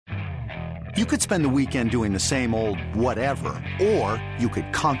You could spend the weekend doing the same old whatever, or you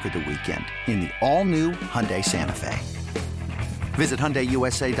could conquer the weekend in the all-new Hyundai Santa Fe. Visit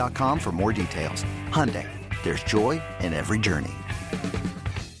HyundaiUSA.com for more details. Hyundai, there's joy in every journey.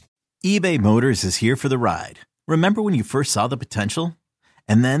 eBay Motors is here for the ride. Remember when you first saw the potential?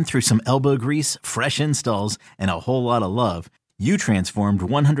 And then through some elbow grease, fresh installs, and a whole lot of love, you transformed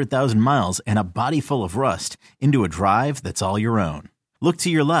 100,000 miles and a body full of rust into a drive that's all your own. Look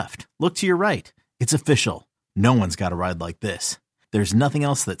to your left. Look to your right. It's official. No one's got a ride like this. There's nothing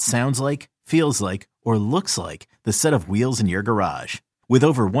else that sounds like, feels like, or looks like the set of wheels in your garage. With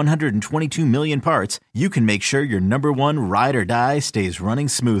over 122 million parts, you can make sure your number one ride or die stays running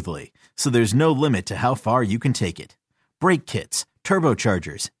smoothly. So there's no limit to how far you can take it. Brake kits,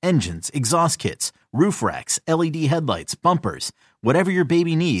 turbochargers, engines, exhaust kits, roof racks, LED headlights, bumpers, whatever your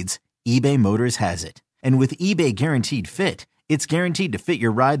baby needs, eBay Motors has it. And with eBay Guaranteed Fit, it's guaranteed to fit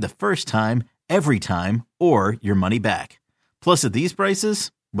your ride the first time, every time, or your money back. Plus, at these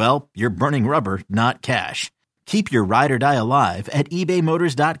prices, well, you're burning rubber, not cash. Keep your ride or die alive at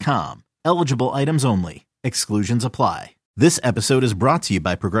ebaymotors.com. Eligible items only. Exclusions apply. This episode is brought to you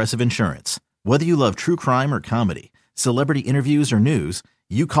by Progressive Insurance. Whether you love true crime or comedy, celebrity interviews or news,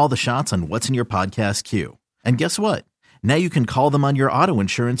 you call the shots on what's in your podcast queue. And guess what? Now you can call them on your auto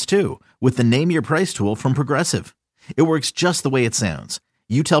insurance too with the Name Your Price tool from Progressive. It works just the way it sounds.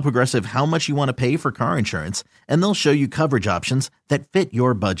 You tell Progressive how much you want to pay for car insurance, and they'll show you coverage options that fit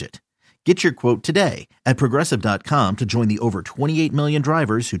your budget. Get your quote today at Progressive.com to join the over 28 million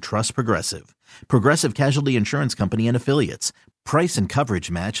drivers who trust Progressive. Progressive Casualty Insurance Company and Affiliates. Price and coverage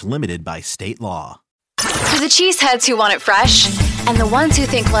match limited by state law. To the cheeseheads who want it fresh, and the ones who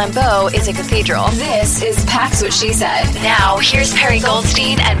think Lambeau is a cathedral, this is Pax What She Said. Now, here's Perry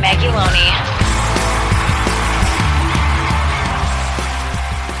Goldstein and Maggie Loney.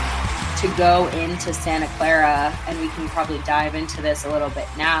 To go into Santa Clara, and we can probably dive into this a little bit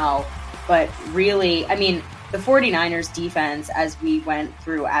now, but really, I mean, the 49ers defense, as we went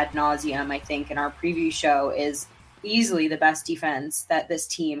through ad nauseum, I think in our preview show, is easily the best defense that this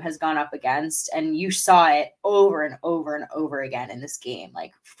team has gone up against. And you saw it over and over and over again in this game.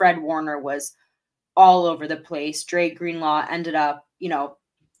 Like, Fred Warner was all over the place. Dre Greenlaw ended up,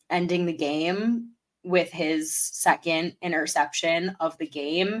 ending the game with his second interception of the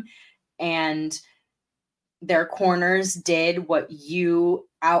game. And their corners did what you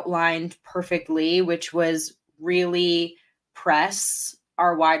outlined perfectly, which was really press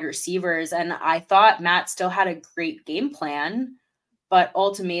our wide receivers. And I thought Matt still had a great game plan, but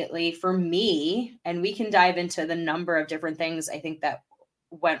ultimately for me, and we can dive into the number of different things I think that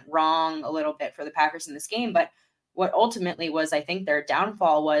went wrong a little bit for the Packers in this game, but what ultimately was, I think, their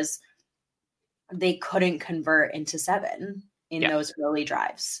downfall was they couldn't convert into 7 in those early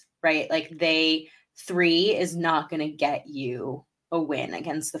drives. Right? Like 3 is not going to get you a win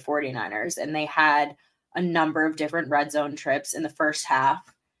against the 49ers. And they had a number of different red zone trips in the first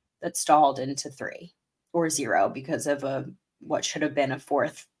half that stalled into 3 or 0 because of what should have been a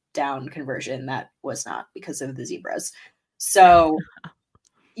 4th down conversion that was not because of the zebras. So,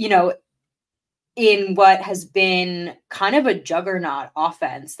 in what has been kind of a juggernaut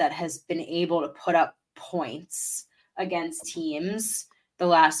offense that has been able to put up points against teams the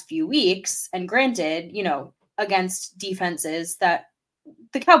last few weeks, and granted, against defenses that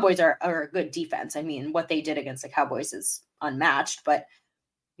the Cowboys are a good defense. I mean, what they did against the Cowboys is unmatched, but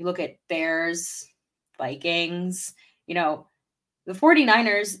you look at Bears, Vikings, the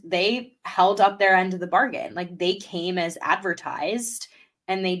 49ers, they held up their end of the bargain. Like, they came as advertised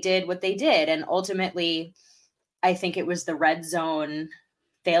and they did what they did. And ultimately, I think it was the red zone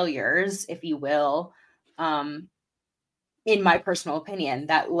failures, if you will, in my personal opinion,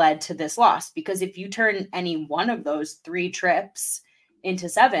 that led to this loss. Because if you turn any one of those 3 trips into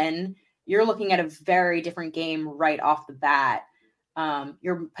 7, you're looking at a very different game right off the bat.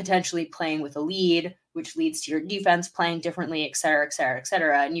 You're potentially playing with a lead, which leads to your defense playing differently, et cetera, et cetera, et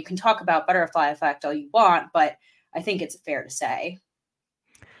cetera. And you can talk about butterfly effect all you want, but I think it's fair to say.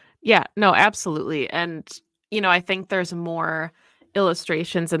 Yeah, no, absolutely. And, I think there's more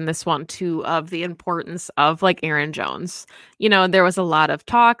illustrations in this one too of the importance of like Aaron Jones. There was a lot of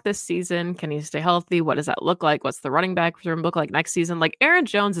talk this season. Can he stay healthy? What does that look like? What's the running back room look like next season? Like, Aaron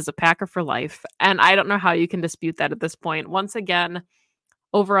Jones is a Packer for life. And I don't know how you can dispute that at this point. Once again,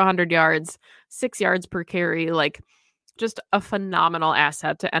 over 100 yards, 6 yards per carry, like just a phenomenal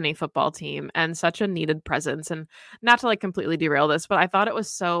asset to any football team and such a needed presence. And not to like completely derail this, but I thought it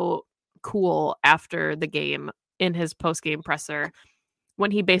was so cool after the game in his post-game presser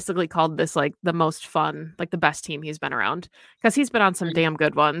when he basically called this like the most fun, like the best team he's been around, because he's been on some damn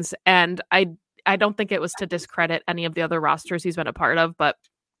good ones. And I don't think it was to discredit any of the other rosters he's been a part of, but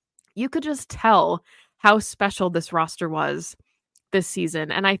you could just tell how special this roster was this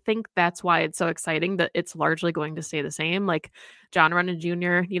season. And I think that's why it's so exciting that it's largely going to stay the same. Like John Runnan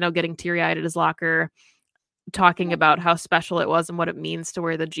Jr., getting teary-eyed at his locker, talking about how special it was and what it means to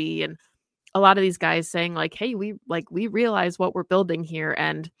wear the G. And a lot of these guys saying like, hey, we realize what we're building here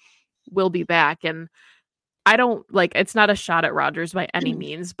and we'll be back. And I don't it's not a shot at Rodgers by any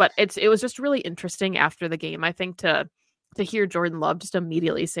means, but it was just really interesting after the game, I think, to hear Jordan Love just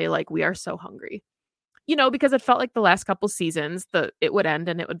immediately say like, we are so hungry, because it felt like the last couple seasons it would end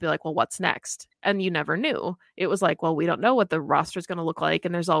and it would be like, well, what's next? And you never knew. It was like, well, we don't know what the roster is going to look like.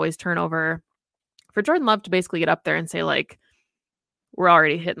 And there's always turnover. For Jordan Love to basically get up there and say like, we're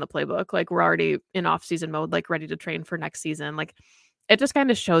already hitting the playbook. Like we're already in off-season mode, like ready to train for next season. Like it just kind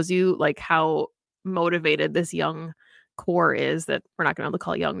of shows you like how motivated this young core is, that we're not going to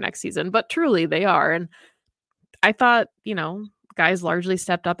call young next season, but truly they are. And I thought, guys largely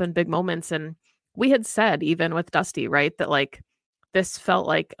stepped up in big moments. And we had said, even with Dusty, right, that like this felt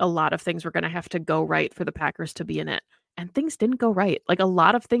like a lot of things were going to have to go right for the Packers to be in it. And things didn't go right. Like a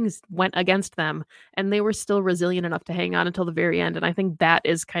lot of things went against them and they were still resilient enough to hang on until the very end. And I think that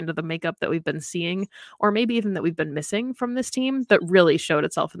is kind of the makeup that we've been seeing, or maybe even that we've been missing from this team, that really showed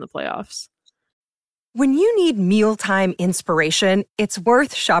itself in the playoffs. When you need mealtime inspiration, it's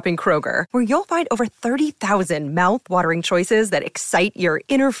worth shopping Kroger, where you'll find over 30,000 mouth-watering choices that excite your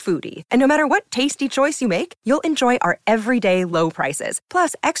inner foodie. And no matter what tasty choice you make, you'll enjoy our everyday low prices,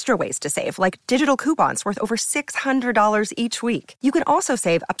 plus extra ways to save, like digital coupons worth over $600 each week. You can also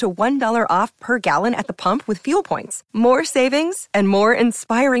save up to $1 off per gallon at the pump with fuel points. More savings and more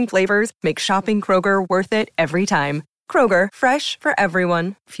inspiring flavors make shopping Kroger worth it every time. Kroger, fresh for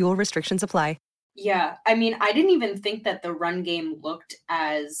everyone. Fuel restrictions apply. Yeah, I mean, I didn't even think that the run game looked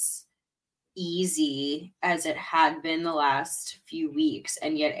as easy as it had been the last few weeks,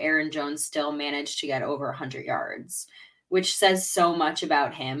 and yet Aaron Jones still managed to get over 100 yards, which says so much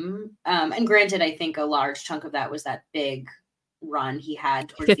about him. And granted, I think a large chunk of that was that big run he had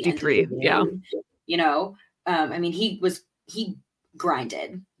towards 53, the end of the game. yeah. I mean, he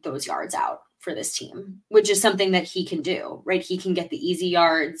grinded those yards out for this team, which is something that he can do, right? He can get the easy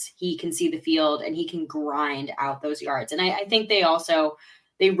yards, he can see the field, and he can grind out those yards. And I think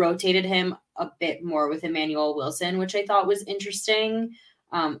they rotated him a bit more with Emmanuel Wilson, which I thought was interesting.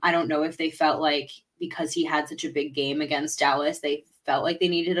 I don't know if they felt like because he had such a big game against Dallas, they felt like they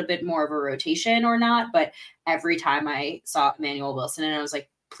needed a bit more of a rotation or not. But every time I saw Emmanuel Wilson, and I was like,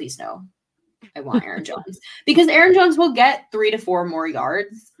 please no, I want Aaron Jones, because Aaron Jones will get 3 to 4 more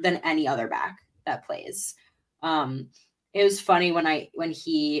yards than any other back that plays. It was funny when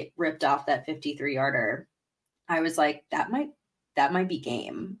he ripped off that 53-yarder, I was like, that might be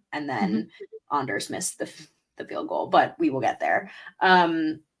game. And then Anders missed the field goal, but we will get there.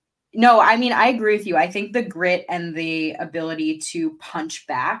 No, I mean, I agree with you. I think the grit and the ability to punch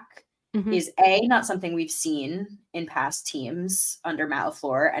back is not something we've seen in past teams under Matt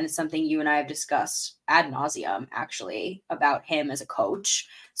LaFleur. And it's something you and I have discussed ad nauseum, actually, about him as a coach.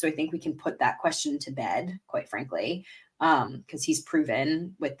 So I think we can put that question to bed, quite frankly, because he's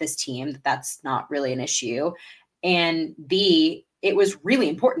proven with this team that that's not really an issue. And B, it was really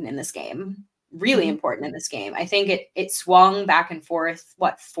important in this game. Really important in this game. I think it swung back and forth,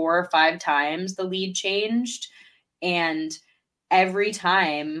 4 or 5 times the lead changed. And every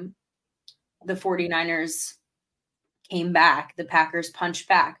time the 49ers came back, the Packers punched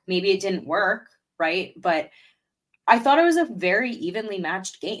back. Maybe it didn't work, right? But I thought it was a very evenly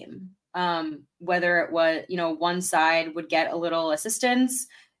matched game. Whether it was, one side would get a little assistance,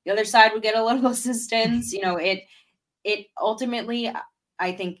 the other side would get a little assistance. It ultimately,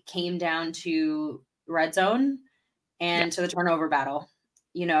 I think, came down to red zone and to the turnover battle,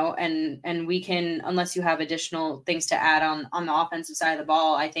 and we can, unless you have additional things to add on the offensive side of the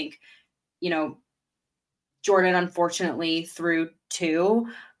ball, I think, Jordan unfortunately threw 2.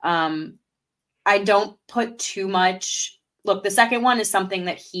 I don't put too much. Look, the second one is something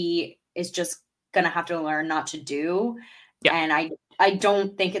that he is just going to have to learn not to do. Yeah. And I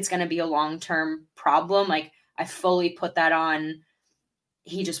don't think it's going to be a long-term problem. Like, I fully put that on.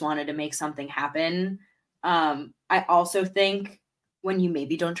 He just wanted to make something happen. I also think when you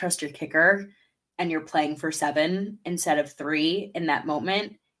maybe don't trust your kicker and you're playing for 7 instead of 3 in that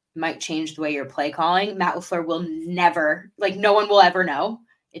moment, might change the way you're play calling. Matt LaFleur will never, no one will ever know.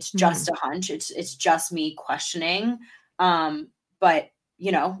 It's just a hunch. It's just me questioning. But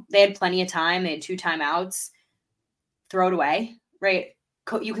they had plenty of time. They had 2 timeouts. Throw it away, right?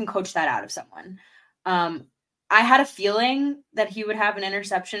 you can coach that out of someone. I had a feeling that he would have an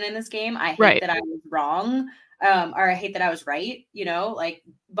interception in this game. I hate that I was wrong, or I hate that I was right,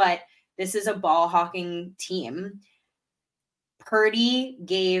 but this is a ball hawking team. Purdy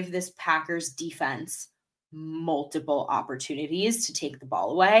gave this Packers defense multiple opportunities to take the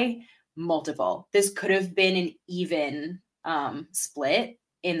ball away. Multiple. This could have been an even split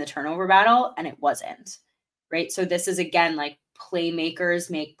in the turnover battle, and it wasn't. Right. So this is, again, like,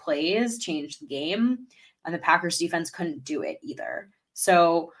 playmakers make plays, change the game, and the Packers defense couldn't do it either.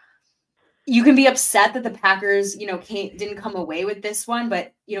 So you can be upset that the Packers, didn't come away with this one,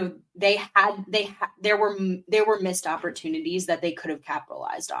 but there were missed opportunities that they could have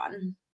capitalized on.